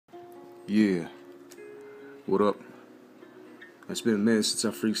Yeah, what up? It's been a minute since I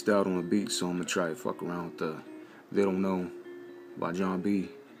freestyled on a beat, so I'm gonna try to fuck around with They Don't Know by Jon B.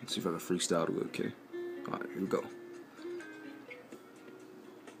 Let's see if I can freestyle to it, okay? Alright, here we go.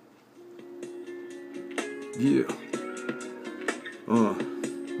 Yeah.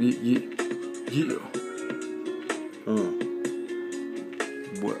 Yeah.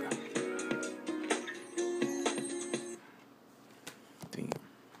 What? Damn.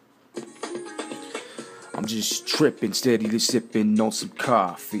 I'm just tripping, steadily sipping on some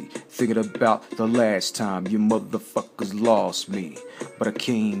coffee, thinking about the last time you motherfuckers lost me. But I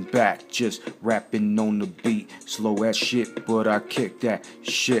came back just rapping on the beat, slow as shit, but I kick that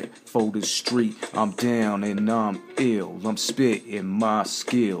shit for the street. I'm down and I'm ill, I'm spitting my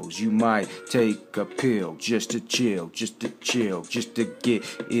skills. You might take a pill just to chill, just to get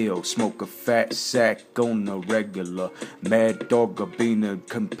ill. Smoke a fat sack on the regular, mad dog being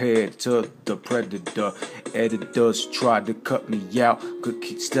compared to the predator. Editors tried to cut me out,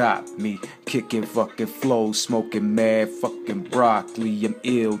 could stop me. Kicking fucking flows, smoking mad fucking broccoli. I'm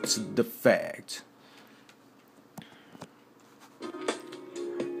ill to the fact.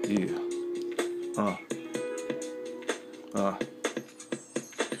 Yeah.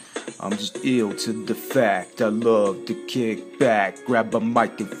 I'm just ill to the fact. I love to kick back, grab a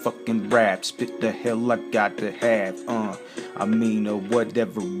mic and fucking rap, spit the hell I got to have.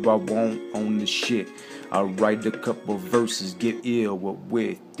 Whatever I want on the shit. I write a couple verses, get ill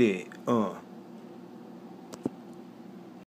with it.